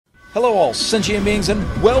Hello all sentient beings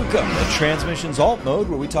and welcome to Transmissions Alt Mode,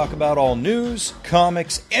 where we talk about all news,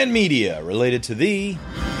 comics, and media related to the...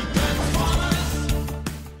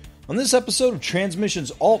 On this episode of Transmissions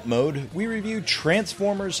Alt Mode, we review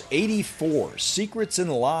Transformers 84, Secrets and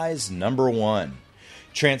Lies #1.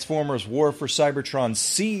 Transformers War For Cybertron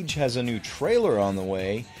Siege has a new trailer on the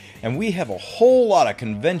way, and we have a whole lot of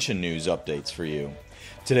convention news updates for you.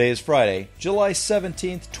 Today is Friday, July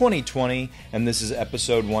 17th, 2020, and this is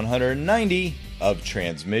episode 190 of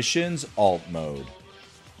Transmissions Alt Mode.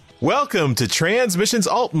 Welcome to Transmissions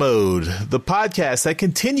Alt Mode, the podcast that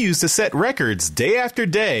continues to set records day after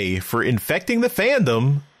day for infecting the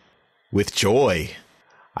fandom with joy.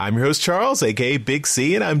 I'm your host Charles, aka Big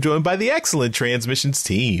C, and I'm joined by the excellent Transmissions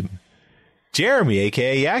team. Jeremy,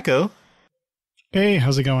 aka Yakko. Hey,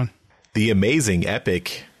 how's it going? The amazing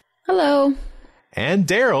Epic. Hello. And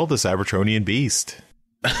Daryl, the Cybertronian Beast.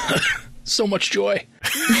 So much joy.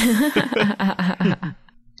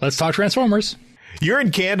 Let's talk Transformers. You're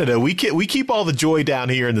in Canada. We keep all the joy down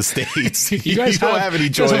here in the States. You guys don't have any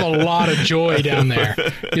joy. You guys have a lot of joy down there.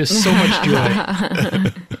 There's so much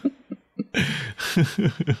joy.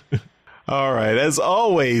 All right. As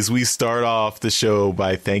always, we start off the show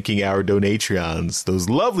by thanking our Donatrions, those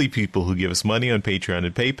lovely people who give us money on Patreon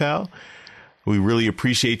and PayPal. We really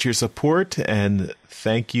appreciate your support, and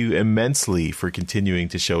thank you immensely for continuing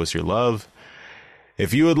to show us your love.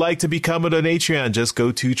 If you would like to become a Donatrion, just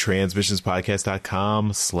go to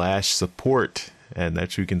transmissionspodcast.com/support, and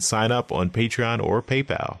that's where you can sign up on Patreon or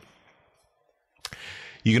PayPal.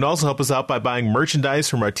 You can also help us out by buying merchandise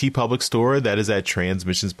from our TeePublic store. That is at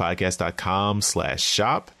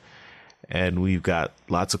transmissionspodcast.com/shop. And we've got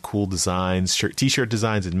lots of cool designs, t-shirt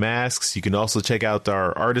designs and masks. You can also check out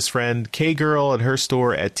our artist friend K-Girl and her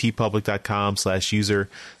store at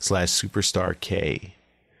teepublic.com/user/superstark.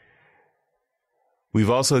 We've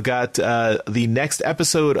also got the next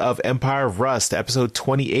episode of Empire of Rust, episode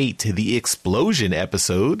 28, the Explosion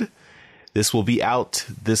episode. This will be out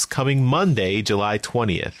this coming Monday, July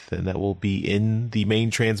 20th, and that will be in the main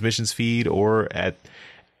Transmissions feed or at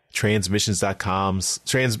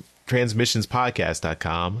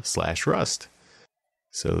transmissionspodcast.com/rust.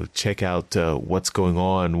 So check out what's going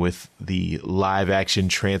on with the live action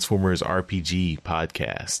Transformers RPG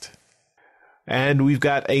podcast. And we've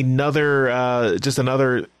got another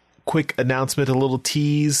quick announcement, a little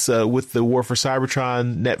tease with the War for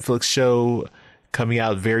Cybertron Netflix show coming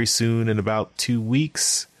out very soon in about 2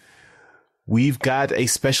 weeks. We've got a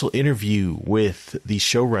special interview with the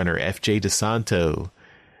showrunner, F.J. DeSanto,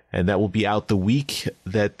 and that will be out the week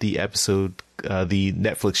that the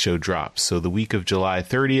Netflix show drops. So the week of July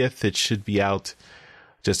 30th, it should be out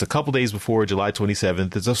just a couple days before July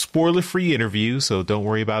 27th. It's a spoiler-free interview, so don't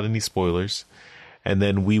worry about any spoilers. And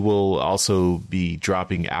then we will also be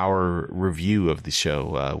dropping our review of the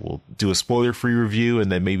show. We'll do a spoiler-free review,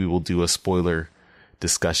 and then maybe we'll do a spoiler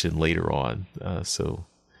discussion later on. So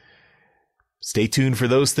stay tuned for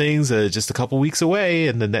those things. Just a couple weeks away,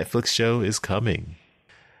 and the Netflix show is coming.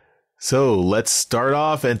 So let's start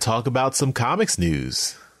off and talk about some comics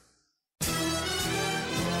news.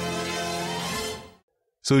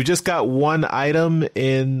 So we've just got one item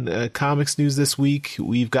in comics news this week.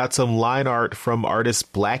 We've got some line art from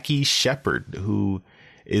artist Blackie Shepherd, who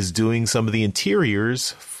is doing some of the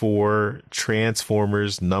interiors for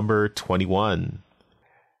Transformers number 21.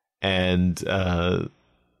 And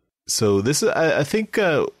so this is, I think,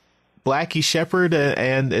 Blackie Shepherd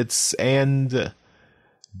and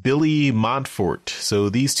Billy Montfort. So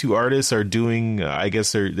these two artists are doing, I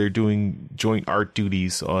guess they're doing joint art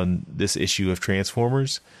duties on this issue of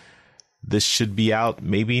Transformers. This should be out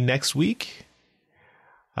maybe next week.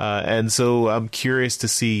 And so I'm curious to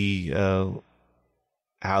see how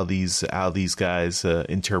these guys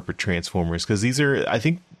interpret Transformers, because these are, I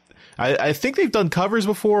think they've done covers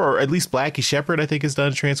before, or at least Blackie Shepherd, I think, has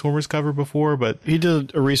done a Transformers cover before, but he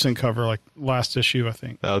did a recent cover, like last issue, I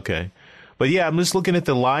think. Okay. But yeah, I'm just looking at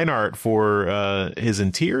the line art for his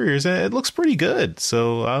interiors, and it looks pretty good.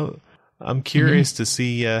 So I'm curious to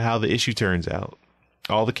see how the issue turns out.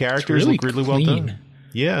 All the characters look really well done.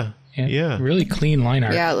 Yeah. Really clean line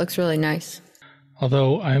art. Yeah, it looks really nice.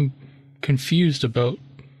 Although I'm confused about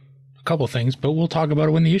a couple things, but we'll talk about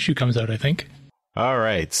it when the issue comes out, I think. All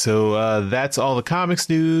right. So that's all the comics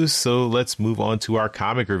news. So let's move on to our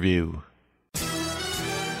comic review.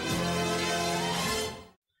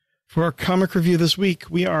 For our comic review this week,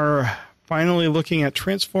 we are finally looking at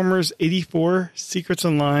Transformers 84, Secrets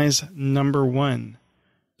and Lies #1.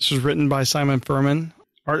 This was written by Simon Furman.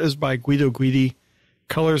 Art is by Guido Guidi.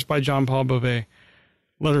 Colors by John Paul Beauvais.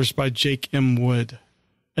 Letters by Jake M. Wood.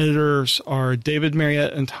 Editors are David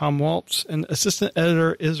Marriott and Tom Waltz, and assistant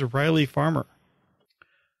editor is Riley Farmer.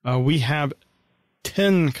 We have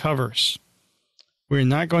 10 covers. We're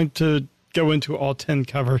not going to go into all 10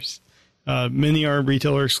 covers. Many are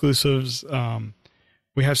retailer exclusives.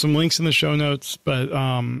 We have some links in the show notes, but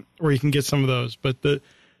where you can get some of those. But the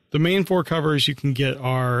main 4 covers you can get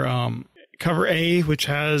are cover A, which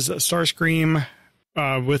has Starscream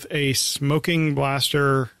with a smoking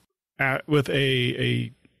blaster with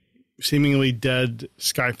a seemingly dead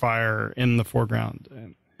Skyfire in the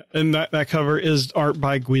foreground. And that cover is art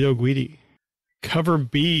by Guido Guidi. Cover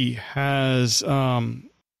B has Shockwave,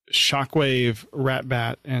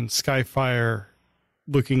 Ratbat, and Skyfire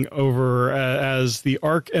looking over as the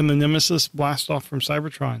Ark and the Nemesis blast off from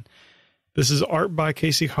Cybertron. This is art by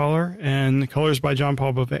Casey Collar and colors by John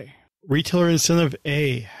Paul Beauvais. Retailer Incentive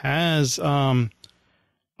A has Optimus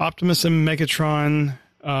and Megatron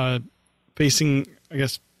facing, I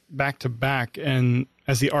guess, back to back, and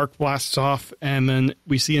as the Ark blasts off, and then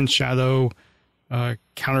we see in shadow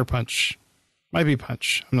Counterpunch. Might be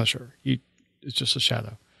Punch. I'm not sure. It's just a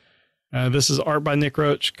shadow. This is art by Nick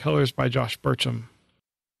Roach, colors by Josh Burcham.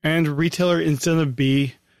 And Retailer Incentive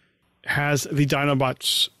B has the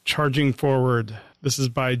Dinobots charging forward. This is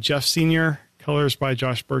by Jeff Sr., colors by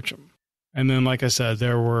Josh Burcham. And then, like I said,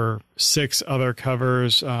 there were 6 other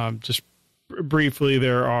covers. Just briefly,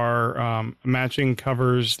 there are matching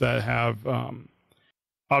covers that have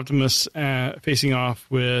Optimus facing off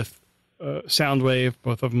with Soundwave.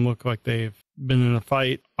 Both of them look like they've been in a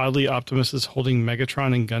fight. Oddly, Optimus is holding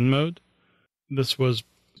Megatron in gun mode. This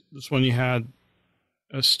one you had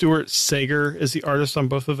Stuart Sager is the artist on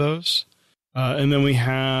both of those. And then we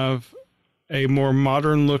have a more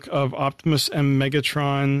modern look of Optimus and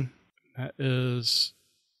Megatron. That is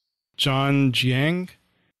John Jiang.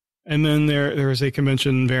 And then there is a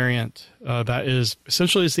convention variant that is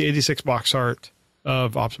essentially it's the 86 box art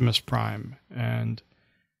of Optimus Prime. And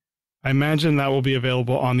I imagine that will be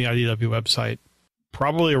available on the IDW website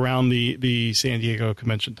probably around the San Diego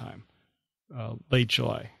convention time, late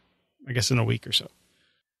July, I guess in a week or so.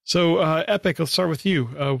 So, Epic, let's start with you.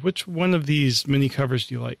 Which one of these mini covers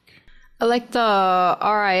do you like? I like the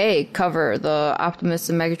RIA cover, the Optimus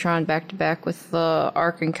and Megatron back-to-back with the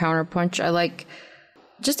Arc and Counterpunch. I like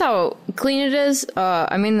just how clean it is.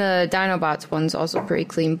 I mean, the Dinobots one's also pretty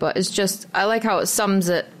clean, but it's just, I like how it sums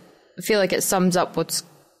it. I feel like it sums up what's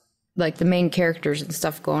like the main characters and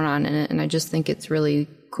stuff going on in it, and I just think it's really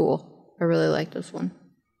cool. I really like this one.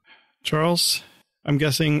 Charles, I'm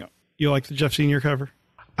guessing you like the Jeff Sr. cover?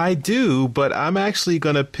 I do, but I'm actually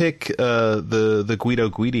going to pick the Guido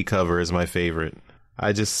Guidi cover as my favorite.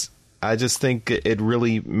 I just think it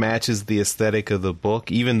really matches the aesthetic of the book,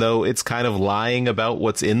 even though it's kind of lying about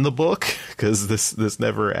what's in the book, because this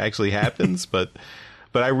never actually happens. but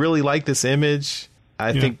I really like this image.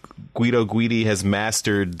 I think Guido Guidi has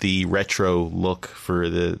mastered the retro look for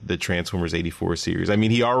the Transformers 84 series. I mean,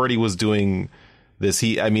 he already was doing this.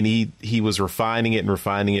 He was refining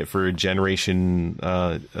it for Regeneration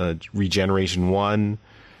 1.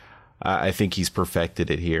 I think he's perfected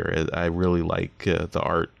it here. I really like the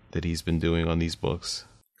art that he's been doing on these books.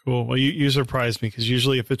 Cool. Well, you surprised me, because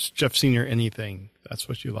usually if it's Jeff Sr. anything, that's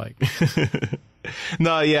what you like.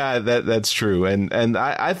 No, yeah, that's true. And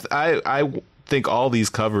I think all these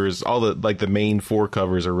covers, all the main 4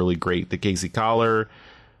 covers are really great. The Casey Collar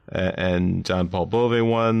and John Paul Beauvais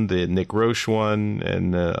one, the Nick Roche one,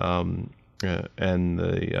 and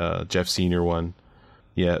the Jeff Sr. one.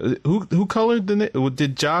 Yeah, who colored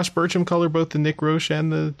did Josh Burcham color both the Nick Roche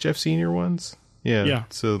and the Jeff Sr. ones? Yeah.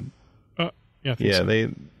 So so.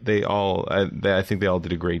 they all I think they all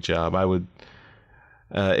did a great job. I would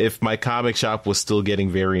if my comic shop was still getting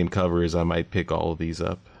variant covers, I might pick all of these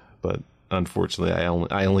up, but unfortunately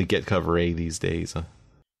I only get cover A these days. All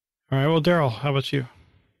right, well, Daryl, how about you?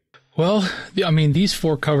 Well, I mean, these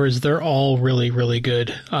 4 covers, they're all really, really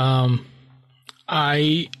good.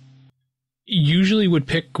 I usually would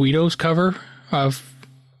pick Guido's cover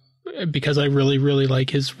because I really, really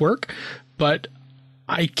like his work, but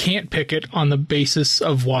I can't pick it on the basis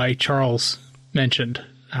of why Charles mentioned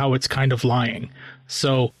how it's kind of lying.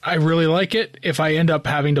 So I really like it. If I end up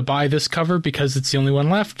having to buy this cover because it's the only one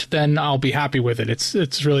left, then I'll be happy with it.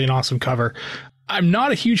 It's really an awesome cover. I'm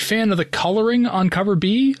not a huge fan of the coloring on cover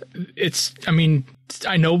B.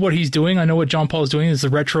 I know what he's doing. I know what John Paul is doing. It's the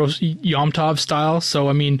retro Yom-Tov style. So,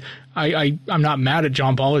 I mean, I'm not mad at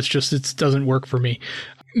John Paul. It's just, it doesn't work for me.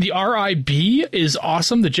 The RIB is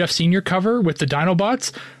awesome. The Jeff Sr. cover with the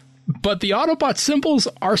Dinobots, but the Autobot symbols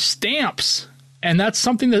are stamps. And that's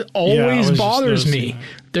something that always bothers me.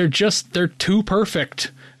 They're too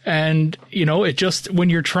perfect. And, it just, when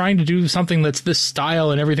you're trying to do something that's this style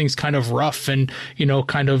and everything's kind of rough and,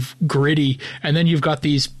 kind of gritty, and then you've got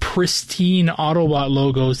these pristine Autobot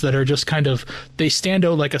logos that are just kind of, they stand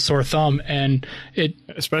out like a sore thumb, and it...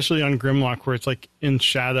 Especially on Grimlock, where it's like in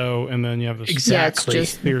shadow, and then you have this exactly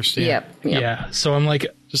clear stamp. Yep. Yeah, so I'm like...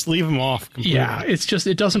 Just leave them off completely. Yeah, it's just,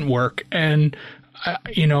 it doesn't work. And,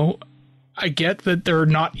 I get that they're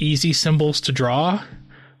not easy symbols to draw,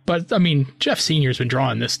 but, I mean, Jeff Sr.'s been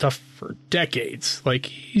drawing this stuff for decades. Like,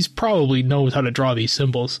 he's probably knows how to draw these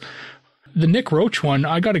symbols. The Nick Roach one,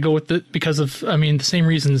 I got to go with it because of, the same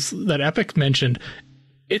reasons that Epic mentioned.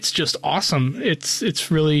 It's just awesome. It's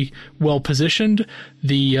really well positioned.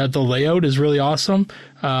 The layout is really awesome.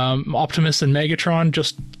 Optimus and Megatron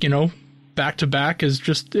just, back to back is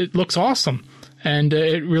just, it looks awesome. And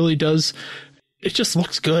it really does, it just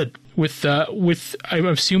looks good. With I'm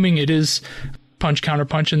assuming it is punch counter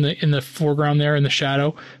punch in the foreground there in the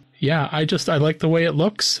shadow. Yeah, I like the way it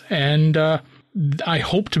looks, and I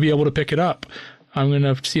hope to be able to pick it up. I'm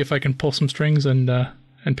gonna see if I can pull some strings and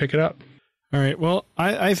pick it up. All right. Well,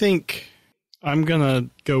 I think I'm gonna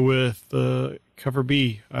go with the cover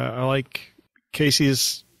B. I like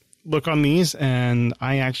Casey's look on these, and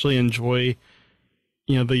I actually enjoy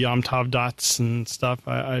the Yom Tov dots and stuff.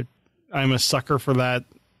 I'm a sucker for that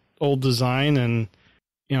old design, and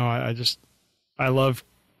I love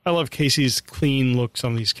Casey's clean looks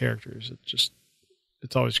on these characters.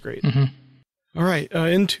 It's always great. Mm-hmm. All right,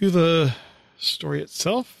 into the story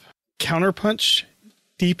itself. Counterpunch,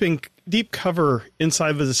 deep cover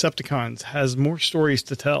inside the Decepticons, has more stories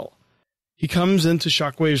to tell. He comes into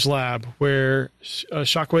Shockwave's lab, where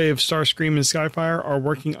Shockwave, Starscream, and Skyfire are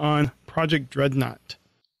working on Project Dreadnought.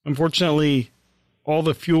 Unfortunately, all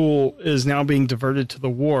the fuel is now being diverted to the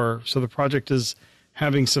war, so the project is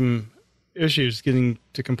having some issues getting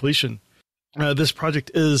to completion. This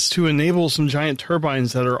project is to enable some giant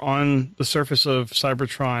turbines that are on the surface of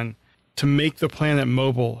Cybertron to make the planet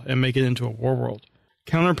mobile and make it into a war world.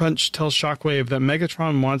 Counterpunch tells Shockwave that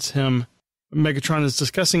Megatron wants him. Megatron is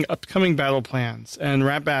discussing upcoming battle plans, and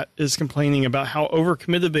Ratbat is complaining about how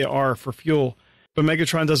overcommitted they are for fuel, but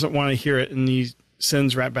Megatron doesn't want to hear it, and he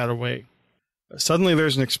sends Ratbat away. Suddenly,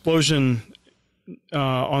 there's an explosion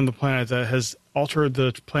on the planet that has altered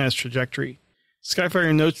the planet's trajectory.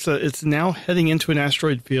 Skyfire notes that it's now heading into an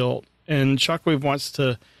asteroid field, and Shockwave wants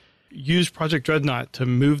to use Project Dreadnought to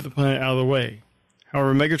move the planet out of the way.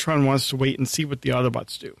 However, Megatron wants to wait and see what the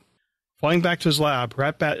Autobots do. Flying back to his lab,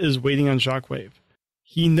 Ratbat is waiting on Shockwave.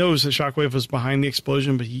 He knows that Shockwave was behind the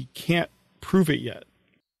explosion, but he can't prove it yet.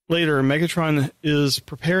 Later, Megatron is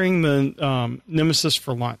preparing the Nemesis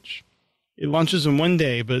for launch. It launches in one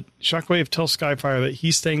day, but Shockwave tells Skyfire that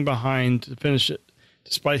he's staying behind to finish it,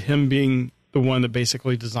 despite him being the one that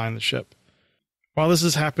basically designed the ship. While this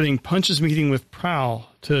is happening, Punch is meeting with Prowl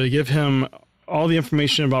to give him all the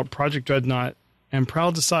information about Project Dreadnought, and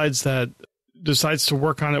Prowl decides to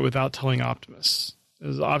work on it without telling Optimus,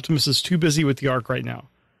 as Optimus is too busy with the Ark right now.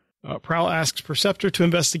 Prowl asks Perceptor to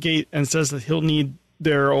investigate and says that he'll need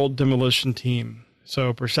their old demolition team.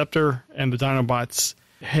 So Perceptor and the Dinobots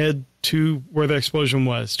head to where the explosion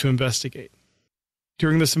was to investigate.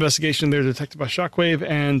 During this investigation, they're detected by Shockwave,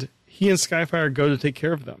 and he and Skyfire go to take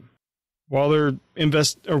care of them. While they're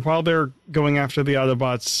going after the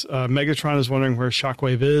Autobots, Megatron is wondering where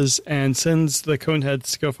Shockwave is and sends the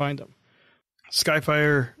Coneheads to go find him.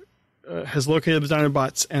 Skyfire has located the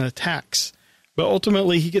Dinobots and attacks, but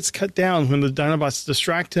ultimately he gets cut down when the Dinobots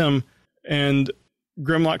distract him, and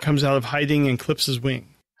Grimlock comes out of hiding and clips his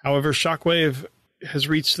wing. However, Shockwave has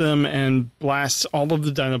reached them and blasts all of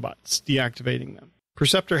the Dinobots, deactivating them.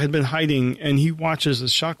 Perceptor had been hiding, and he watches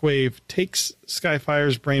as Shockwave takes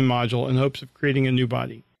Skyfire's brain module in hopes of creating a new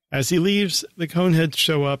body. As he leaves, the Coneheads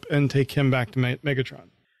show up and take him back to Megatron.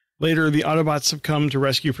 Later, the Autobots have come to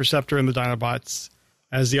rescue Perceptor and the Dinobots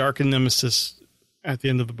as the Ark and Nemesis at the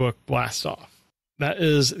end of the book blast off. That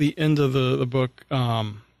is the end of the book.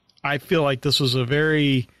 I feel like this was a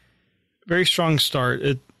very, very strong start.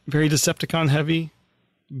 Very Decepticon heavy,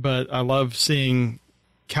 but I love seeing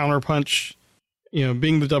Counterpunch,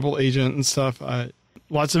 being the double agent and stuff.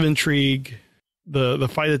 Lots of intrigue. The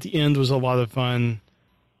fight at the end was a lot of fun.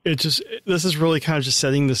 This is really kind of just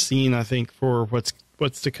setting the scene, I think, for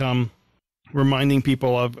what's to come, reminding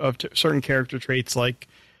people of certain character traits like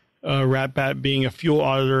Ratbat being a fuel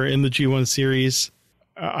auditor in the G1 series.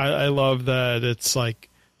 I love that it's like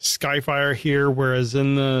Skyfire here, whereas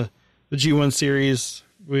in the G1 series,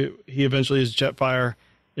 he eventually is Jetfire.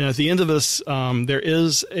 And at the end of this, there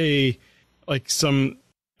is some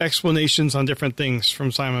explanations on different things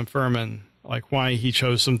from Simon Furman, like why he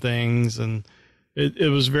chose some things and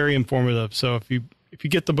it was very informative. So if you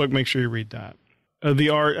get the book, make sure you read that. The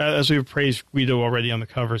art, as we've praised Guido already on the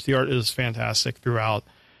covers, the art is fantastic throughout.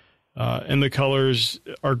 And the colors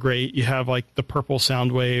are great. You have like the purple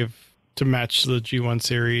Soundwave to match the G1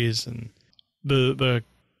 series, and the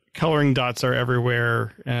coloring dots are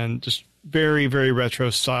everywhere, and just very, very retro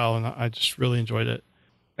style. And I just really enjoyed it.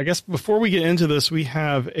 I guess before we get into this, we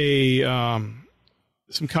have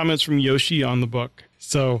some comments from Yoshi on the book.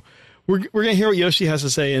 So we're going to hear what Yoshi has to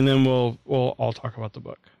say, and then we'll all talk about the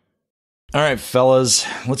book. All right, fellas,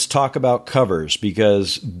 let's talk about covers,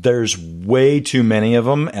 because there's way too many of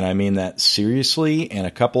them, and I mean that seriously, and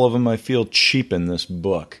a couple of them I feel cheapen this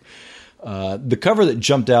book. The cover that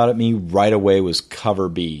jumped out at me right away was cover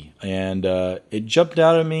B, and it jumped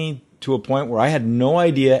out at me to a point where I had no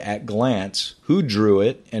idea at glance who drew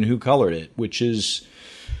it and who colored it, which is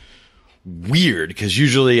weird, because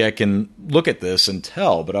usually I can look at this and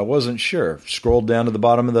tell, but I wasn't sure. Scrolled down to the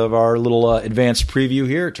bottom of our little advanced preview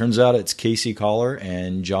here. It turns out it's Casey Collar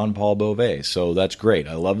and John Paul Beauvais, so that's great.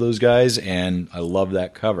 I love those guys, and I love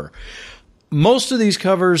that cover. Most of these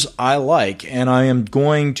covers I like, and I am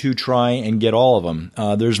going to try and get all of them.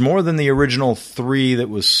 There's more than the original 3 that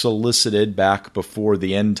was solicited back before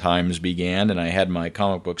the end times began, and I had my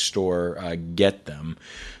comic book store get them.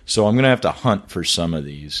 So I'm going to have to hunt for some of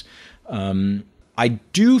these. I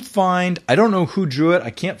do find, I don't know who drew it. I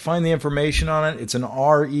can't find the information on it. It's an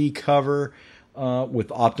RE cover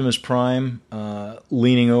with Optimus Prime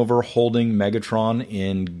leaning over, holding Megatron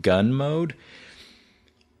in gun mode.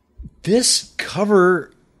 This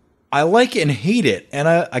cover, I like and hate it, and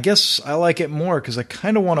I guess I like it more because I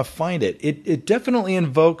kind of want to find it. It definitely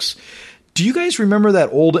invokes... Do you guys remember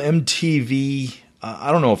that old MTV...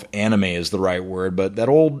 I don't know if anime is the right word, but that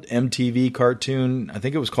old MTV cartoon, I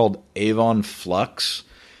think it was called Avon Flux.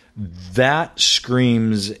 That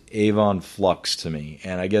screams Avon Flux to me,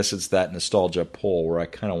 and I guess it's that nostalgia pull where I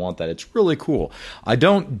kind of want that. It's really cool. I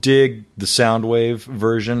don't dig the Soundwave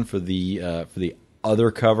version for the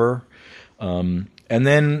other cover, and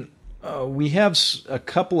then we have a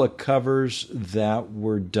couple of covers that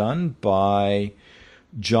were done by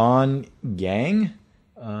John Yang.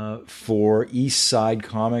 For East Side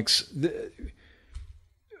Comics.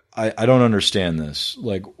 I don't understand this.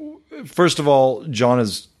 Like, first of all, John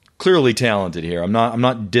is clearly talented here. I'm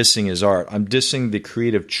not dissing his art. I'm dissing the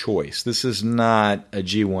creative choice. This is not a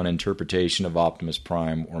G1 interpretation of Optimus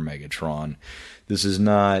Prime or Megatron. This is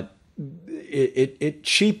not... It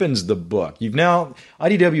cheapens the book.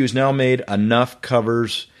 IDW has now made enough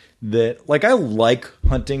covers that, like, I like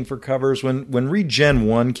hunting for covers. When Regen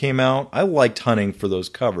 1 came out, I liked hunting for those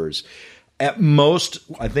covers. At most,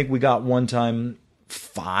 I think we got one time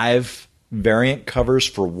 5 variant covers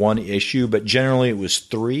for one issue, but generally it was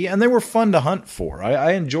 3, and they were fun to hunt for.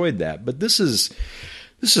 I enjoyed that. But this is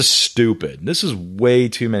stupid. This is way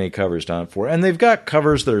too many covers to hunt for. And they've got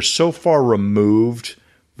covers that are so far removed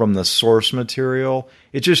from the source material,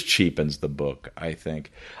 it just cheapens the book, I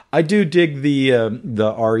think. I do dig the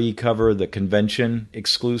RE cover, the convention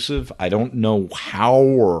exclusive. I don't know how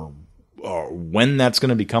or when that's going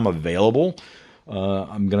to become available.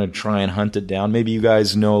 I'm going to try and hunt it down. Maybe you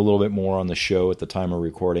guys know a little bit more on the show at the time of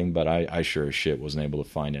recording, but I sure as shit wasn't able to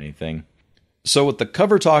find anything. So with the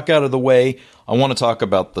cover talk out of the way, I want to talk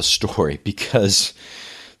about the story, because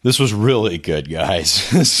this was really good, guys.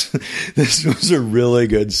 This was a really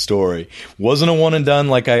good story. Wasn't a one and done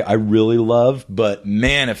like I really love, but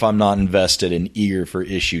man, if I'm not invested and eager for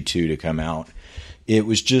issue 2 to come out. It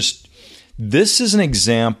was just, this is an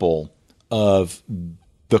example of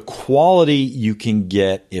the quality you can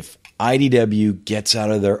get if IDW gets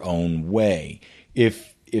out of their own way.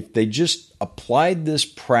 If they just applied this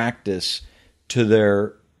practice to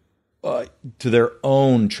their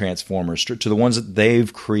own Transformers, to the ones that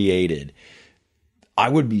they've created, I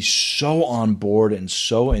would be so on board and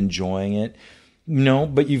so enjoying it.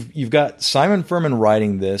 But you've got Simon Furman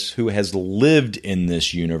writing this, who has lived in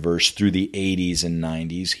this universe through the 80s and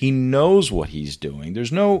 90s. He knows what he's doing.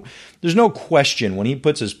 There's no question when he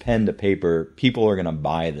puts his pen to paper, people are going to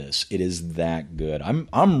buy this. It is that good.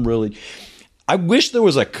 I wish there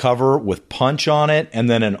was a cover with Punch on it and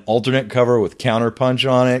then an alternate cover with Counter Punch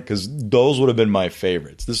on it, because those would have been my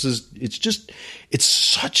favorites. It's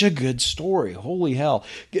such a good story. Holy hell.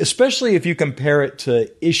 Especially if you compare it to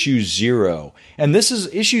issue 0. And this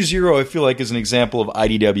is issue 0, I feel like, is an example of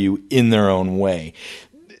IDW in their own way.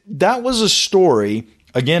 That was a story,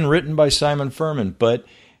 again, written by Simon Furman, but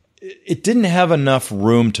it didn't have enough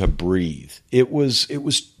room to breathe. It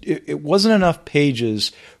wasn't enough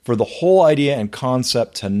pages for the whole idea and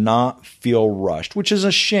concept to not feel rushed, which is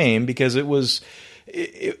a shame, because it was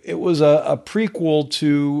it was a prequel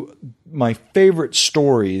to my favorite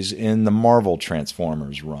stories in the Marvel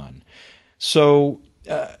Transformers run. So,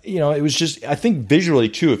 it was just, I think visually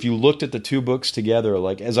too, if you looked at the two books together,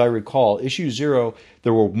 like as I recall, issue 0,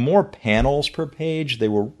 there were more panels per page. They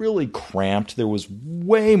were really cramped. There was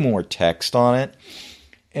way more text on it.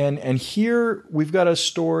 And here we've got a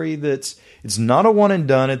story it's not a one and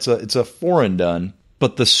done, it's a four and done,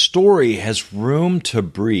 but the story has room to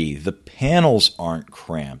breathe. The panels aren't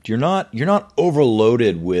cramped. You're not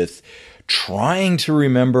overloaded with trying to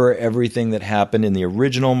remember everything that happened in the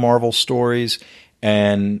original Marvel stories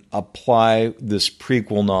and apply this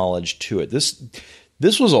prequel knowledge to it.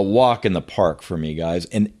 This was a walk in the park for me, guys,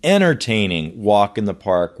 an entertaining walk in the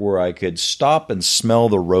park where I could stop and smell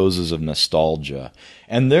the roses of nostalgia.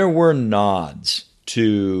 And there were nods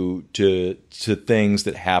to things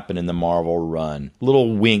that happened in the Marvel run,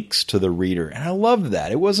 little winks to the reader. And I loved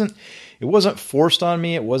that. It wasn't forced on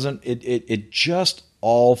me. It just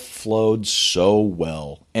all flowed so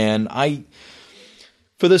well. And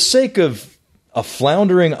for the sake of a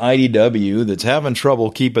floundering IDW that's having trouble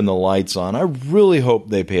keeping the lights on, I really hope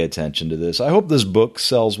they pay attention to this. I hope this book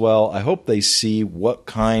sells well. I hope they see what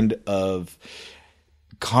kind of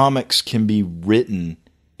comics can be written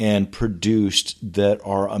and produced that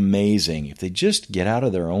are amazing if they just get out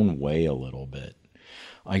of their own way a little bit.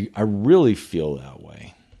 I really feel that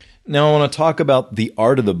way. Now I want to talk about the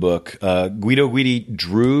art of the book. Guido Guidi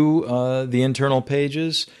drew the internal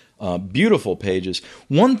pages. Beautiful pages.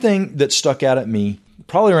 One thing that stuck out at me,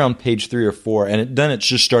 probably around page 3 or 4, and then it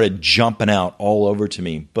just started jumping out all over to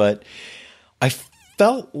me. But I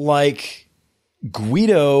felt like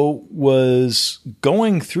Guido was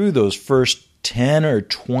going through those first 10 or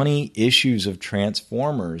 20 issues of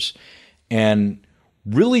Transformers and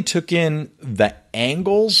really took in the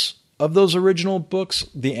angles of those original books,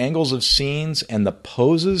 the angles of scenes and the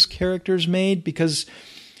poses characters made, because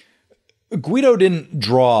Guido didn't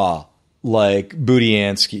draw like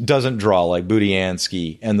Budiansky, doesn't draw like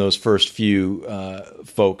Budiansky and those first few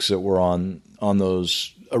folks that were on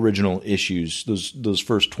those original issues, those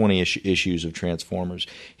first 20 issues of Transformers.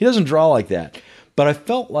 He doesn't draw like that. But I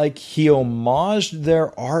felt like he homaged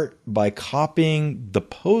their art by copying the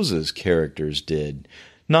poses characters did.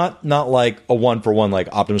 Not like a one-for-one like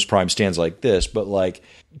Optimus Prime stands like this, but like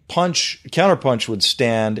Counterpunch would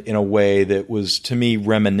stand in a way that was, to me,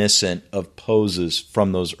 reminiscent of poses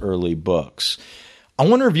from those early books. I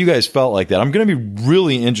wonder if you guys felt like that. I'm going to be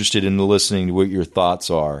really interested in listening to what your thoughts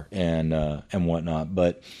are and whatnot.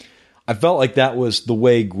 But I felt like that was the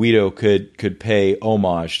way Guido could pay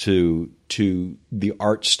homage to the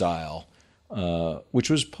art style, which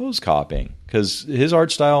was pose copying, because his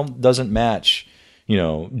art style doesn't match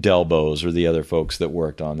Delbo's or the other folks that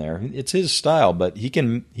worked on there. It's his style, but he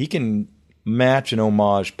can match and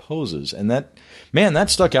homage poses. And that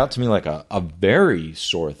stuck out to me like a very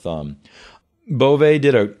sore thumb. Bove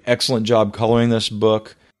did an excellent job coloring this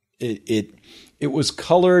book. It was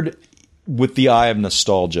colored with the eye of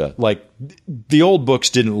nostalgia. Like, the old books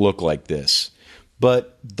didn't look like this.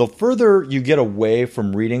 But the further you get away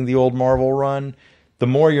from reading the old Marvel run, the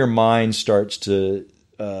more your mind starts to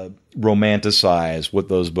romanticize what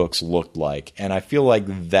those books looked like. And I feel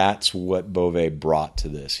like that's what Bove brought to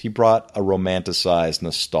this. He brought a romanticized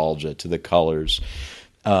nostalgia to the colors,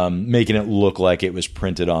 making it look like it was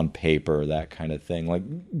printed on paper, that kind of thing. Like,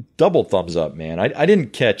 double thumbs up, man. I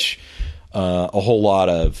didn't catch a whole lot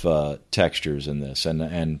of textures in this.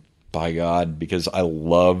 And by God, because I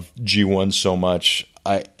love G1 so much,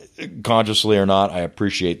 I, consciously or not, I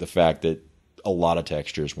appreciate the fact that a lot of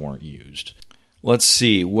textures weren't used. Let's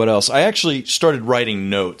see, what else? I actually started writing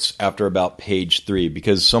notes after about page 3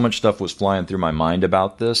 because so much stuff was flying through my mind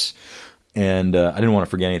about this, and I didn't want to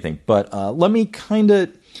forget anything. But let me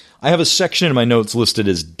I have a section in my notes listed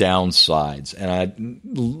as downsides, and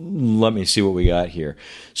let me see what we got here.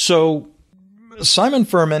 So Simon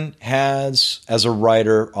Furman has, as a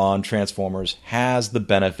writer on Transformers, has the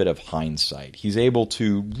benefit of hindsight. He's able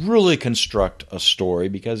to really construct a story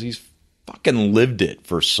because he's fucking lived it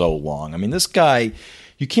for so long. I mean, this guy,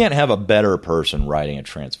 you can't have a better person writing a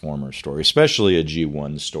Transformers story, especially a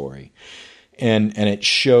G1 story. And it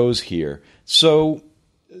shows here. So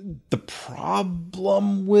the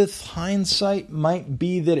problem with hindsight might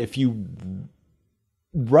be that if you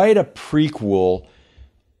write a prequel,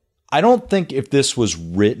 I don't think if this was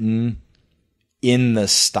written in the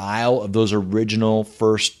style of those original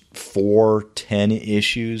first 10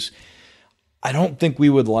 issues, I don't think we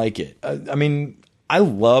would like it. I mean, I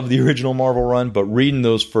love the original Marvel run, but reading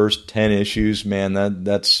those first 10 issues, man,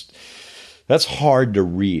 that's That's hard to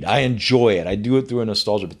read. I enjoy it. I do it through a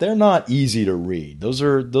nostalgia, but they're not easy to read. Those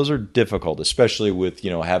are difficult, especially with,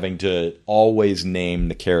 having to always name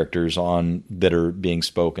the characters on that are being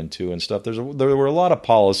spoken to and stuff. There were a lot of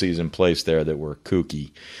policies in place there that were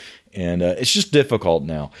kooky, and it's just difficult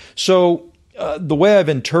now. So the way I've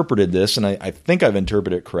interpreted this, and I think I've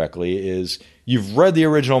interpreted it correctly, is you've read the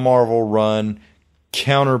original Marvel run,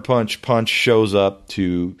 Counterpunch Punch shows up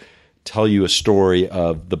to tell you a story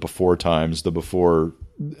of the before times, before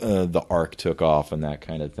the arc took off and that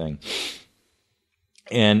kind of thing.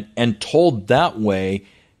 And told that way,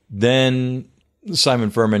 then Simon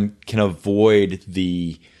Furman can avoid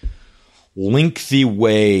the lengthy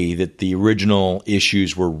way that the original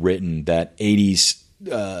issues were written, that 80s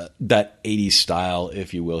style,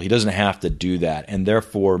 if you will. He doesn't have to do that, and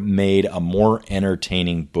therefore made a more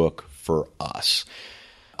entertaining book for us.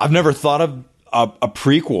 I've never thought of a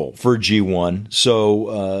prequel for G1,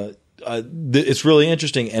 so it's really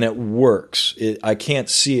interesting, and it works. I can't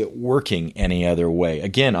see it working any other way.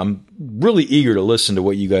 Again, I'm really eager to listen to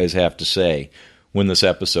what you guys have to say when this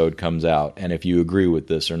episode comes out, and if you agree with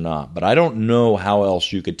this or not. But I don't know how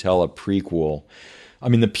else you could tell a prequel. I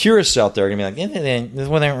mean, the purists out there are going to be like, this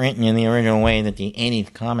wasn't written in the original way that the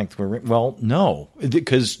 80s comics were written. Well, no,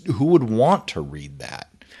 because who would want to read that?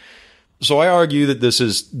 So I argue that this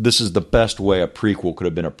is the best way a prequel could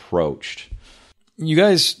have been approached. You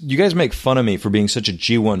guys make fun of me for being such a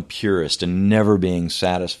G1 purist and never being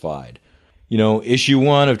satisfied. Issue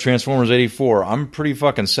 1 of Transformers 84, I'm pretty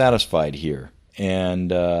fucking satisfied here.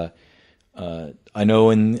 And I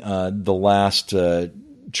know in the last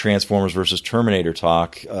Transformers versus Terminator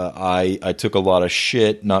talk, I took a lot of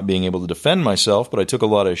shit, not being able to defend myself, but I took a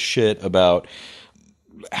lot of shit about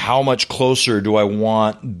how much closer do I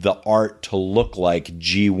want the art to look like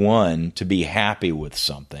G1 to be happy with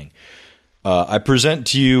something. I present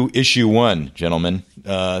to you issue 1, gentlemen.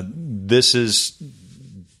 This is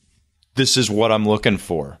what I'm looking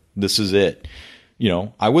for. This is it.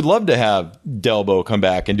 I would love to have Delbo come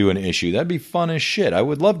back and do an issue. That'd be fun as shit. I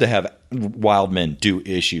would love to have Wildman do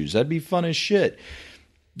issues. That'd be fun as shit.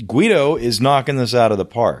 Guido is knocking this out of the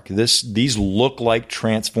park. These look like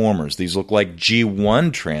Transformers. These look like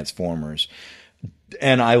G1 Transformers.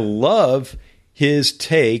 And I love his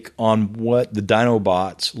take on what the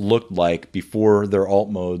Dinobots looked like before their alt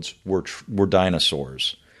modes were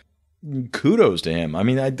dinosaurs. Kudos to him. I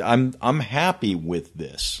mean, I'm happy with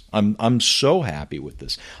this. I'm so happy with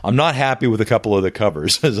this. I'm not happy with a couple of the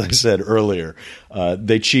covers, as I said earlier.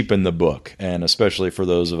 They cheapen the book, and especially for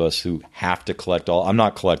those of us who have to collect all. I'm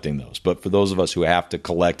not collecting those, but for those of us who have to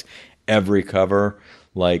collect every cover,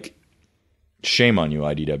 like, shame on you,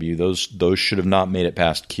 IDW. Those should have not made it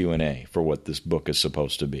past Q&A for what this book is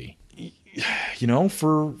supposed to be.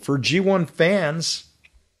 For G1 fans,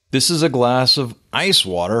 this is a glass of ice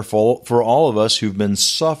water for all of us who've been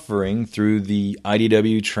suffering through the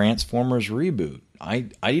IDW Transformers reboot.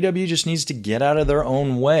 IDW just needs to get out of their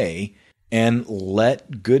own way and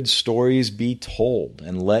let good stories be told,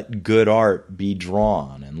 and let good art be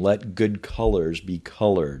drawn, and let good colors be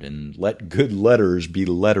colored, and let good letters be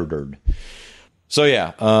lettered. So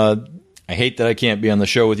yeah, I hate that I can't be on the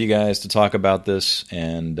show with you guys to talk about this,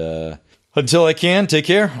 and until I can, take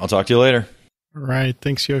care. I'll talk to you later. All right.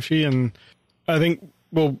 Thanks, Yoshi. And I think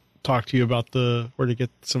we'll talk to you about where to get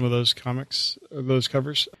some of those comics, those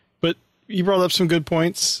covers. But you brought up some good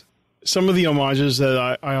points. Some of the homages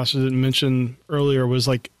that I also didn't mention earlier was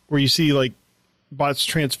like where you see like bots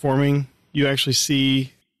transforming, you actually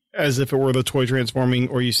see as if it were the toy transforming,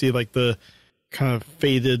 or you see like the kind of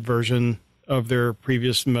faded version of their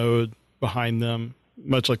previous mode behind them,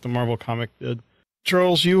 much like the Marvel comic did.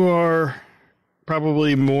 Charles, you are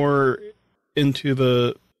probably more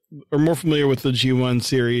more familiar with the G1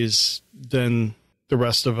 series than the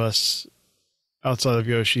rest of us outside of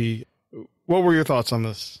Yoshi. What were your thoughts on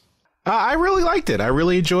this? I really liked it. I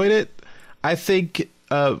really enjoyed it. I think,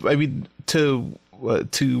 to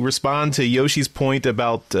respond to Yoshi's point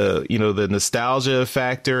about, the nostalgia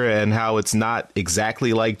factor and how it's not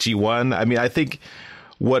exactly like G1. I mean, I think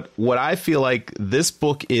what I feel like this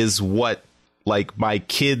book is what, like, my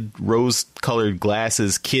kid rose-colored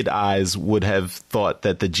glasses, kid eyes would have thought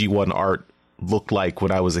that the G1 art looked like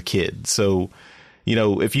when I was a kid. So,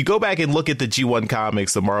 if you go back and look at the G1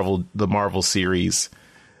 comics, the Marvel series,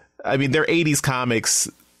 I mean, they're 80s comics.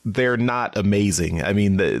 They're not amazing. I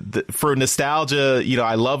mean, for nostalgia,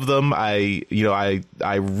 I love them. I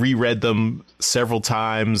reread them several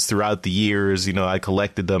times throughout the years. I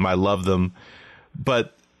collected them. I love them.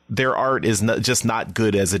 But their art is just not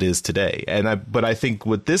good as it is today. But I think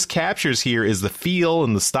what this captures here is the feel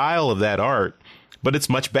and the style of that art, but it's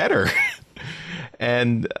much better.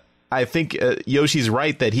 And I think Yoshi's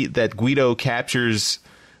right that Guido captures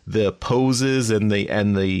the poses and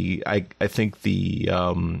I think the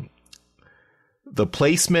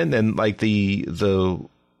placement and like the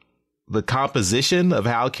composition of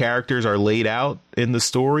how characters are laid out in the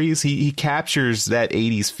stories. He captures that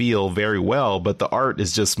 80s feel very well, but the art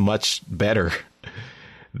is just much better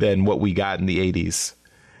than what we got in the 80s.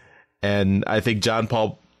 And I think John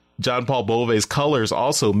Paul Bove's colors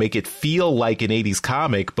also make it feel like an 80s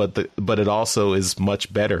comic, but it also is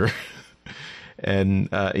much better. And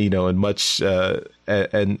and much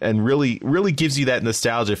and really gives you that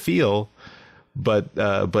nostalgia feel, but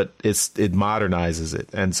it modernizes it,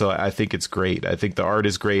 and so I think it's great. I think the art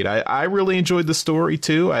is great. I really enjoyed the story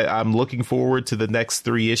too. I'm looking forward to the next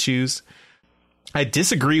 3 issues. I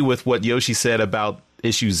disagree with what Yoshi said about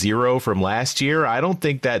issue 0 from last year. I don't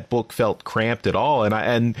think that book felt cramped at all.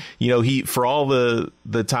 And he, for all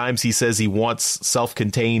the times he says he wants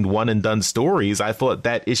self-contained one and done stories, I thought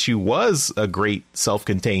that issue was a great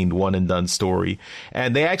self-contained one and done story.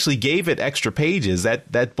 And they actually gave it extra pages.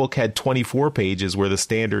 That book had 24 pages where the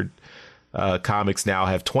standard comics now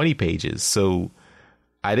have 20 pages. So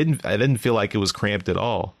I didn't feel like it was cramped at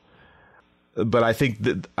all. But I think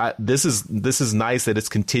that this is nice that it's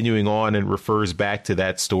continuing on and refers back to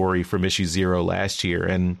that story from issue 0 last year,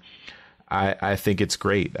 and I think it's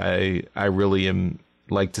great. I really am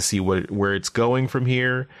like to see where it's going from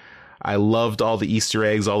here. I loved all the Easter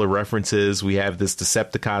eggs, all the references. We have this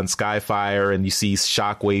Decepticon Skyfire, and you see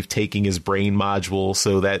Shockwave taking his brain module,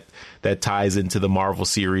 so that ties into the Marvel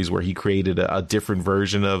series where he created a different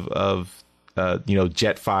version of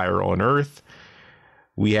Jetfire on Earth.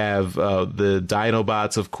 We have the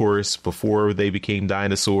Dinobots, of course, before they became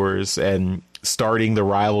dinosaurs, and starting the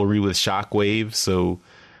rivalry with Shockwave. So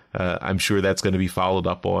I'm sure that's going to be followed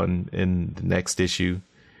up on in the next issue.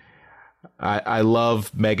 I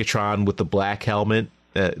love Megatron with the black helmet.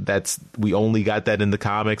 We only got that in the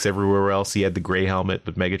comics. Everywhere else, he had the gray helmet,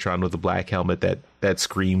 but Megatron with the black helmet, that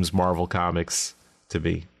screams Marvel Comics to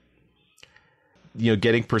me.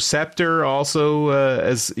 Getting Perceptor also,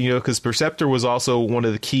 because Perceptor was also one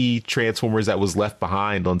of the key Transformers that was left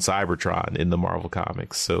behind on Cybertron in the Marvel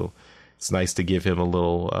Comics. So it's nice to give him a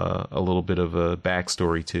little bit of a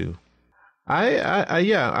backstory too.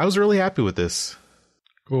 I was really happy with this.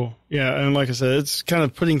 Cool. Yeah, and like I said, it's kind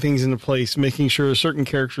of putting things into place, making sure certain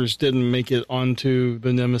characters didn't make it onto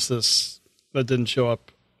the Nemesis that didn't show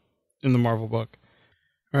up in the Marvel book.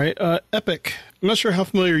 All right, Epic. I'm not sure how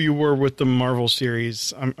familiar you were with the Marvel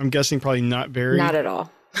series. I'm guessing probably not very. Not at all.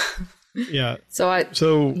 Yeah.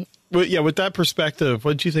 With that perspective,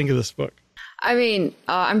 what did you think of this book? I mean,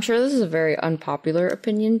 I'm sure this is a very unpopular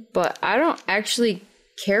opinion, but I don't actually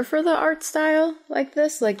care for the art style like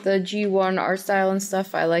this, like the G1 art style and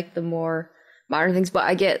stuff. I like the more modern things, but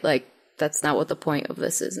I get that's not what the point of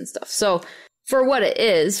this is and stuff. So for what it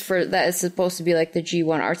is, for that it's supposed to be like the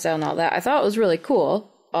G1 art style and all that, I thought it was really cool.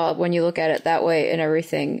 When you look at it that way and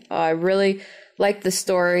everything. I really liked the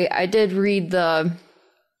story. I did read the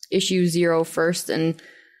issue 0 first, and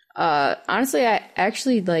honestly, I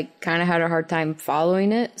actually kind of had a hard time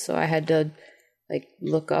following it, so I had to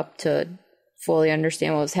look up to fully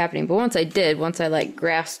understand what was happening. But once I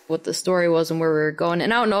grasped what the story was and where we were going,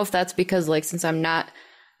 and I don't know if that's because since I'm not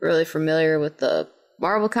really familiar with the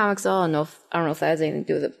Marvel comics at all, I don't know if that has anything to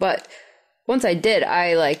do with it. But once I did,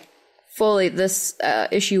 I fully this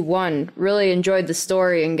issue 1 really enjoyed the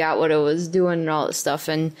story and got what it was doing and all this stuff.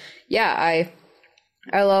 And yeah,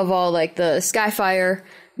 I love all the Skyfire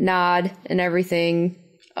nod and everything.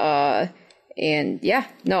 And yeah,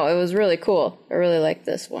 no, it was really cool. I really liked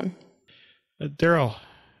this one. Daryl,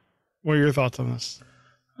 what are your thoughts on this?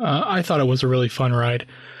 I thought it was a really fun ride.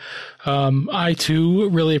 I too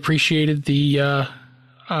really appreciated the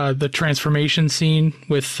transformation scene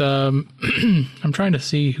with I'm trying to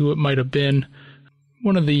see who it might have been,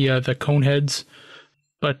 one of the Coneheads,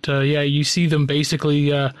 but you see them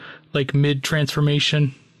basically mid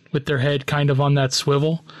transformation with their head kind of on that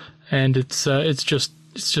swivel, and it's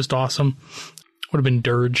just awesome. Would have been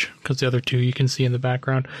Dirge, because the other two you can see in the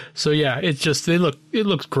background. So yeah, it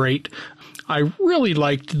looks great. I really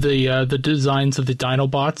liked the designs of the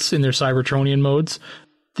Dinobots in their Cybertronian modes.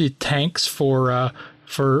 The tanks for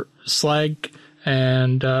Slag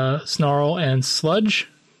and Snarl and Sludge,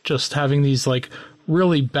 just having these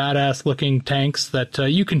really badass looking tanks that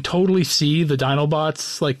you can totally see the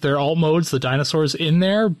Dinobots, their alt modes, the dinosaurs in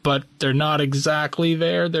there, but they're not exactly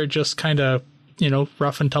there. They're just kind of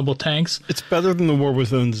rough and tumble tanks. It's better than the War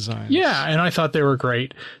Within designs. Yeah, and I thought they were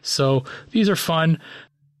great. So these are fun.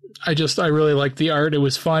 I really liked the art. It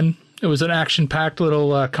was fun. It was an action-packed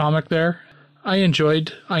little comic there. I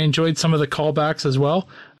enjoyed some of the callbacks as well.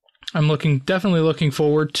 I'm definitely looking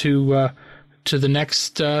forward to the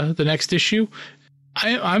next issue.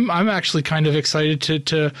 I'm actually kind of excited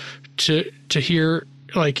to hear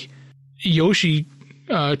like Yoshi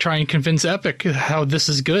try and convince Epic how this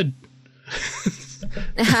is good.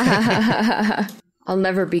 I'll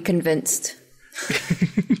never be convinced.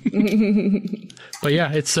 But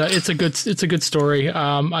yeah, it's a good story.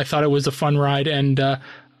 I thought it was a fun ride, and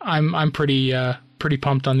I'm pretty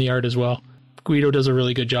pumped on the art as well. Guido does a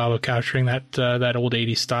really good job of capturing that old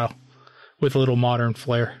 80s style with a little modern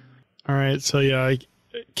flair. All right, so yeah, I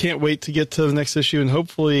can't wait to get to the next issue, and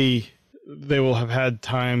hopefully they will have had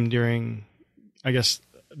time during, I guess,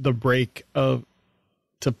 the break to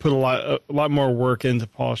put a lot more work into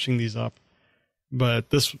polishing these up. But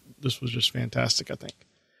this was just fantastic, I think.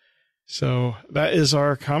 So that is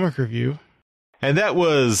our comic review. And that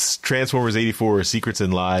was Transformers 84 Secrets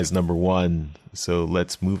and Lies #1. So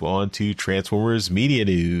let's move on to Transformers media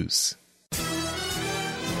news.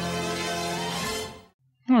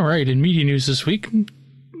 All right, in media news this week,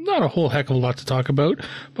 not a whole heck of a lot to talk about,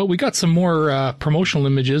 but we got some more promotional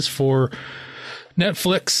images for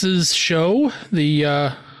Netflix's show.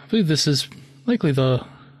 I believe this is likely the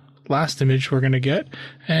last image we're going to get,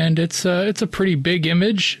 and it's a pretty big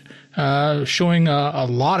image showing a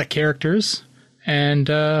lot of characters and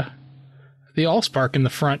the Allspark in the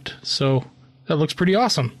front. So that looks pretty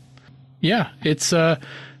awesome. Yeah, it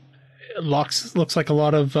looks like a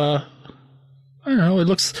lot of I don't know. It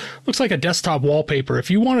looks like a desktop wallpaper. If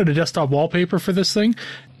you wanted a desktop wallpaper for this thing,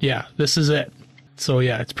 yeah, this is it. So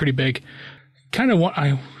yeah, it's pretty big. I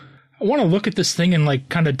want to look at this thing and like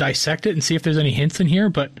kind of dissect it and see if there's any hints in here,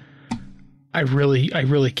 but I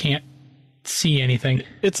really can't see anything.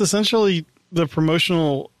 It's essentially the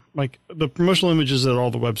promotional images that all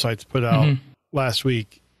the websites put out last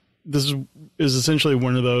week. This is essentially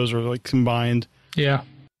one of those, or like combined. Yeah.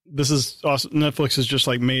 This is also, Netflix has just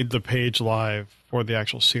like made the page live for the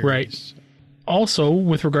actual series. Right. Also,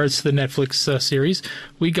 with regards to the Netflix series,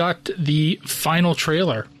 we got the final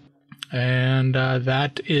trailer, and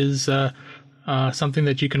that is something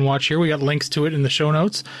that you can watch here. We got links to it in the show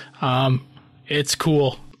notes. It's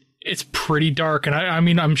cool. It's pretty dark, and I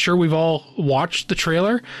mean, I'm sure we've all watched the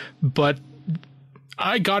trailer, but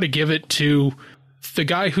I got to give it to the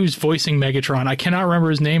guy who's voicing Megatron. I cannot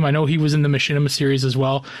remember his name. I know he was in the Machinima series as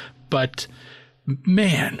well, but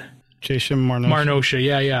man, Jason Marnosha. Marnosha,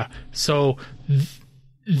 yeah. So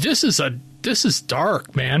this is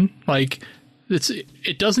dark, man. Like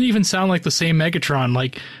it doesn't even sound like the same Megatron.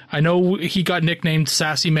 Like I know he got nicknamed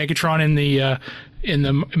Sassy Megatron in the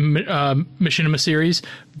Machinima series,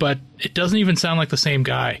 but it doesn't even sound like the same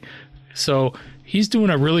guy. So he's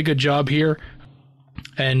doing a really good job here.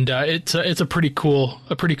 And it's a pretty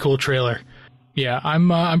cool trailer. Yeah,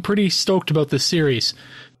 I'm pretty stoked about this series.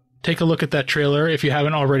 Take a look at that trailer if you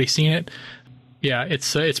haven't already seen it. Yeah,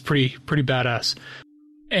 it's pretty badass.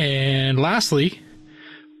 And lastly,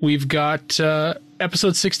 we've got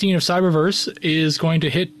episode 16 of Cyberverse is going to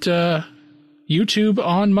hit YouTube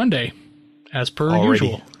on Monday, as per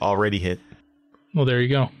usual. Already hit. Well, there you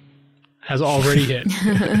go. Has already hit.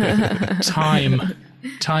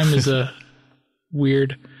 Time is a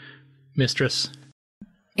weird mistress.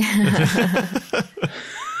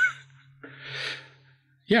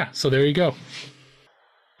 Yeah, so there you go.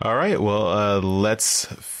 All right, well, let's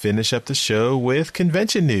finish up the show with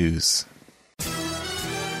convention news.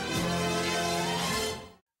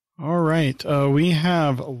 All right, we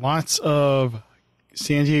have lots of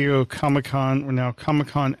San Diego Comic-Con, or now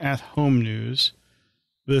Comic-Con at Home news.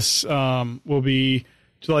 This will be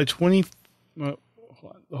July 20th.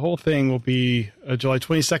 The whole thing will be July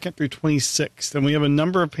 22nd through 26th. And we have a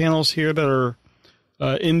number of panels here that are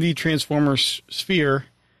in the Transformers sphere.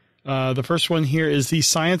 The first one here is the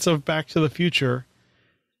Science of Back to the Future.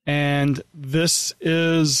 And this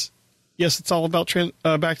is, yes, it's all about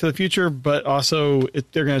Back to the Future, but also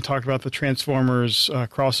they're going to talk about the Transformers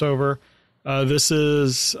crossover. This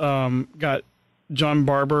is got John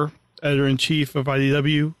Barber, editor-in-chief of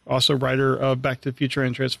IDW, also writer of Back to the Future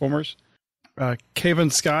and Transformers.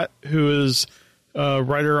 Kevin Scott, who is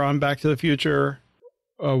writer on Back to the Future.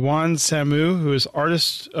 Juan Samu, who is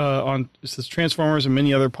artist on Transformers and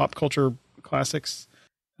many other pop culture classics.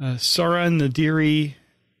 Sara Nadiri,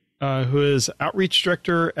 who is outreach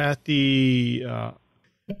director at the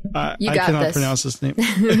I cannot pronounce his name.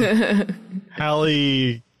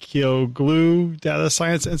 Hallie Kioglu Data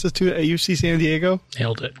Science Institute at UC San Diego.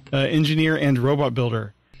 Nailed it. Engineer and robot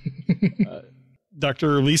builder.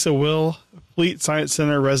 Dr. Lisa Will, Fleet Science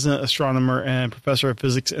Center resident astronomer and professor of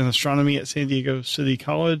physics and astronomy at San Diego City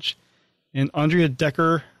College. and Andrea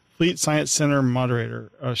Decker, Fleet Science Center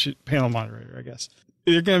moderator, panel moderator, I guess.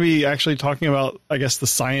 They're going to be actually talking about, I guess, the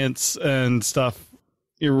science and stuff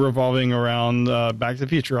revolving around Back to the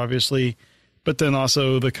Future, obviously, but then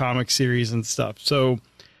also the comic series and stuff. So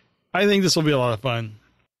I think this will be a lot of fun.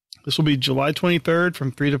 This will be July 23rd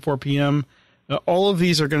from 3 to 4 p.m. All of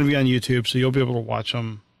these are going to be on YouTube, so you'll be able to watch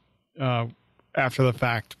them after the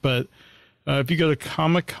fact. But if you go to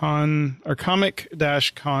comic-con or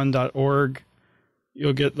comic-con.org,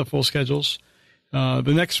 you'll get the full schedules. The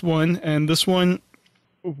next one, and this one,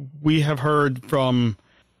 we have heard from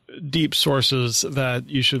deep sources that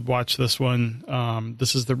you should watch this one.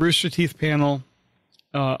 This is the Rooster Teeth panel.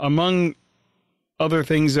 Among other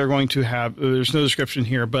things they're going to have, there's no description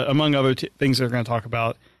here, but among other things they're going to talk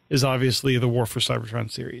about is obviously the War for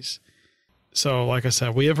Cybertron series. So, like I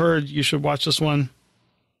said, we have heard you should watch this one.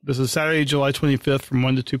 This is Saturday, July 25th from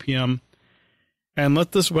 1 to 2 p.m. And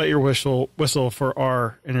let this wet your whistle for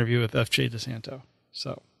our interview with FJ DeSanto.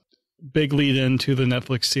 So, big lead into the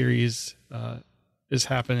Netflix series is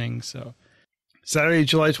happening. So, Saturday,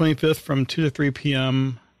 July 25th from 2 to 3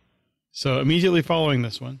 p.m. So, immediately following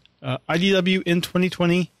this one, IDW in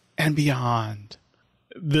 2020 and beyond.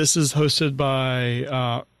 This is hosted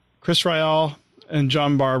by Chris Ryall and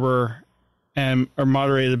John Barber and are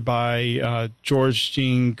moderated by George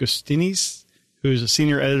Jean Gustinis, who's a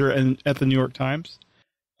senior editor at the New York Times.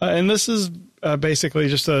 And this is basically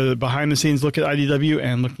just a behind-the-scenes look at IDW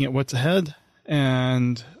and looking at what's ahead.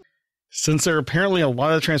 And since there are apparently a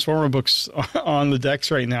lot of Transformer books on the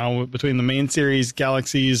decks right now, between the main series,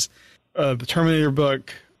 Galaxies, the Terminator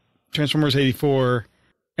book, Transformers 84,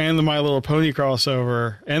 and the My Little Pony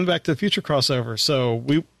crossover, and Back to the Future crossover. So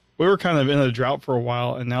we were kind of in a drought for a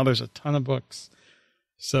while, and now there's a ton of books.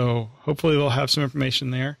 So hopefully they'll have some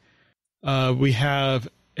information there. We have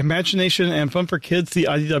Imagination and Fun for Kids, the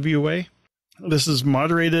IDW Way. This is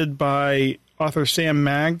moderated by author Sam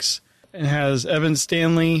Maggs and has Evan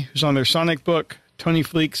Stanley, who's on their Sonic book, Tony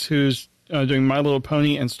Fleeks, who's doing My Little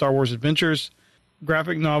Pony and Star Wars Adventures,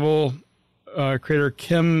 graphic novel creator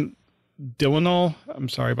Kim Dillinall, I'm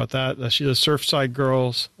sorry about that. She does Surfside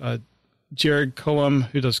Girls, Jared Cullum,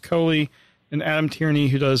 who does Coley, and Adam Tierney,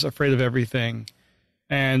 who does Afraid of Everything.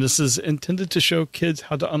 And this is intended to show kids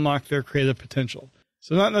how to unlock their creative potential.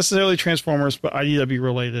 So not necessarily Transformers, but IDW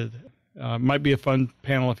related. Might be a fun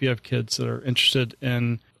panel if you have kids that are interested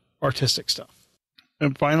in artistic stuff.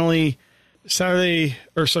 And finally, Sunday,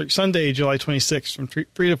 July 26th from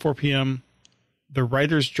 3 to 4 p.m., The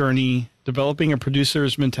Writer's Journey, Developing a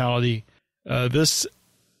Producer's Mentality. This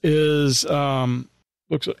is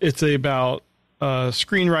it's about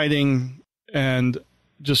screenwriting and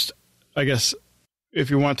just, I guess, if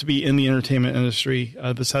you want to be in the entertainment industry,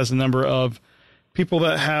 this has a number of people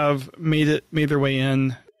that have made their way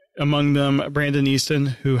in. Among them, Brandon Easton,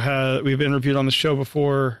 who we've interviewed on the show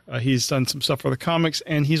before. He's done some stuff for the comics,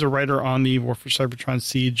 and he's a writer on the War for Cybertron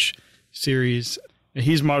Siege series.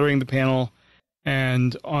 He's moderating the panel.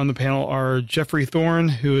 And on the panel are Jeffrey Thorne,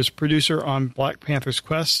 who is producer on Black Panther's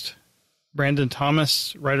Quest, Brandon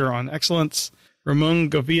Thomas, writer on Excellence, Ramon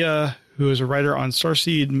Govia, who is a writer on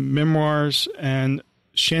Starseed Memoirs, and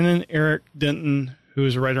Shannon Eric Denton, who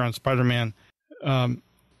is a writer on Spider-Man.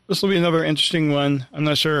 This will be another interesting one. I'm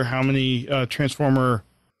not sure how many Transformer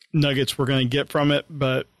nuggets we're going to get from it,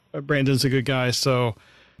 but Brandon's a good guy, so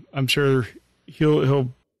I'm sure he'll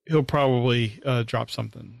probably drop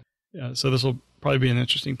something. So this will probably be an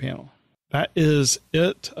interesting panel. That is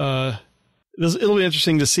it. It'll be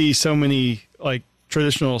interesting to see so many like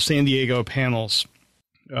traditional San Diego panels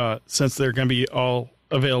since they're going to be all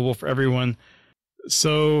available for everyone.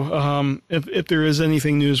 So if there is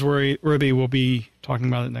anything newsworthy, we'll be talking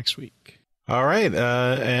about it next week. All right.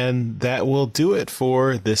 And that will do it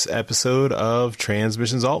for this episode of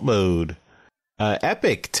Transmissions Alt Mode.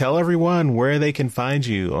 Epic, tell everyone where they can find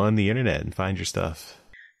you on the internet and find your stuff.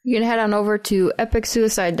 You can head on over to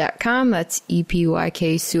epicsuicide.com. That's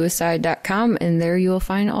EPYK suicide.com. And there you will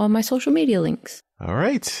find all my social media links. All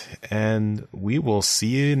right. And we will see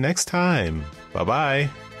you next time. Bye-bye.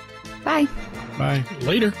 Bye. Bye.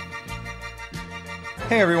 Later.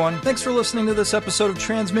 Hey everyone, thanks for listening to this episode of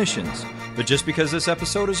Transmissions. But just because this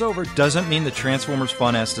episode is over doesn't mean the Transformers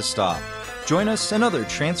fun has to stop. Join us and other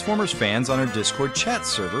Transformers fans on our Discord chat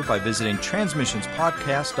server by visiting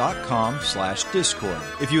transmissionspodcast.com/Discord.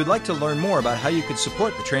 If you would like to learn more about how you could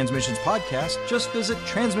support the Transmissions Podcast, just visit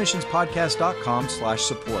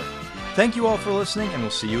transmissionspodcast.com/support. Thank you all for listening, and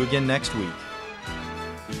we'll see you again next week.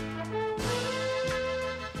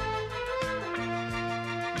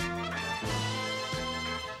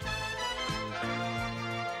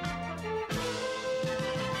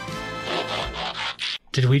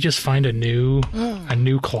 Did we just find a new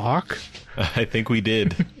clock? I think we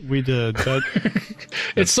did. We did.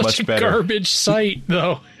 It's such a better. garbage site,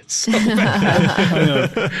 though. It's so bad. I know.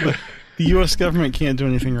 The U.S. government can't do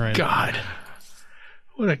anything right. God,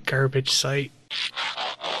 what a garbage site.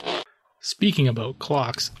 Speaking about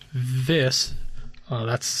clocks, that's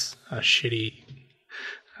a shitty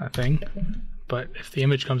thing. But if the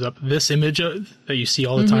image comes up, this image that you see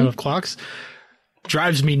all the time of clocks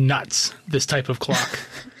drives me nuts, this type of clock.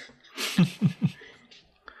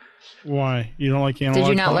 Why? You don't like analog Did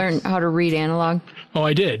you not clocks? learn how to read analog? Oh,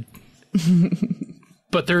 I did.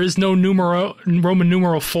 But there is no Roman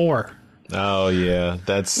numeral 4. Oh yeah,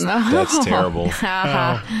 that's terrible.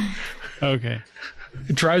 Okay.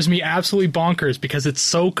 It drives me absolutely bonkers because it's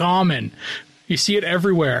so common. You see it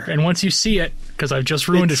everywhere, and once you see it, because I've just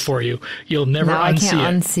ruined it for you, you'll never Now I unsee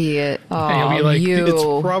can't it. unsee it. Oh, And you'll be like, It's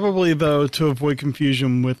probably, though, to avoid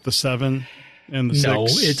confusion with the 7 and the 6. No,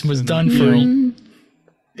 it was done for...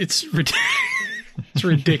 It's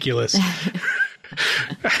ridiculous.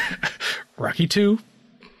 Rocky 2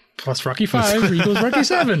 plus Rocky 5 equals Rocky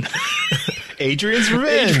 7. Adrian's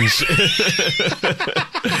Revenge.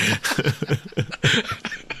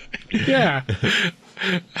 Yeah.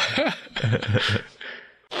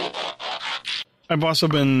 I've also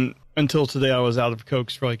been, until today, I was out of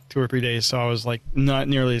Cokes for like 2 or 3 days, so I was like not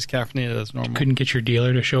nearly as caffeinated as normal. Couldn't get your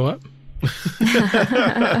dealer to show up?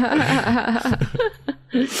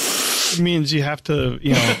 It means you have to,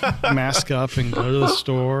 mask up and go to the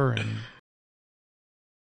store and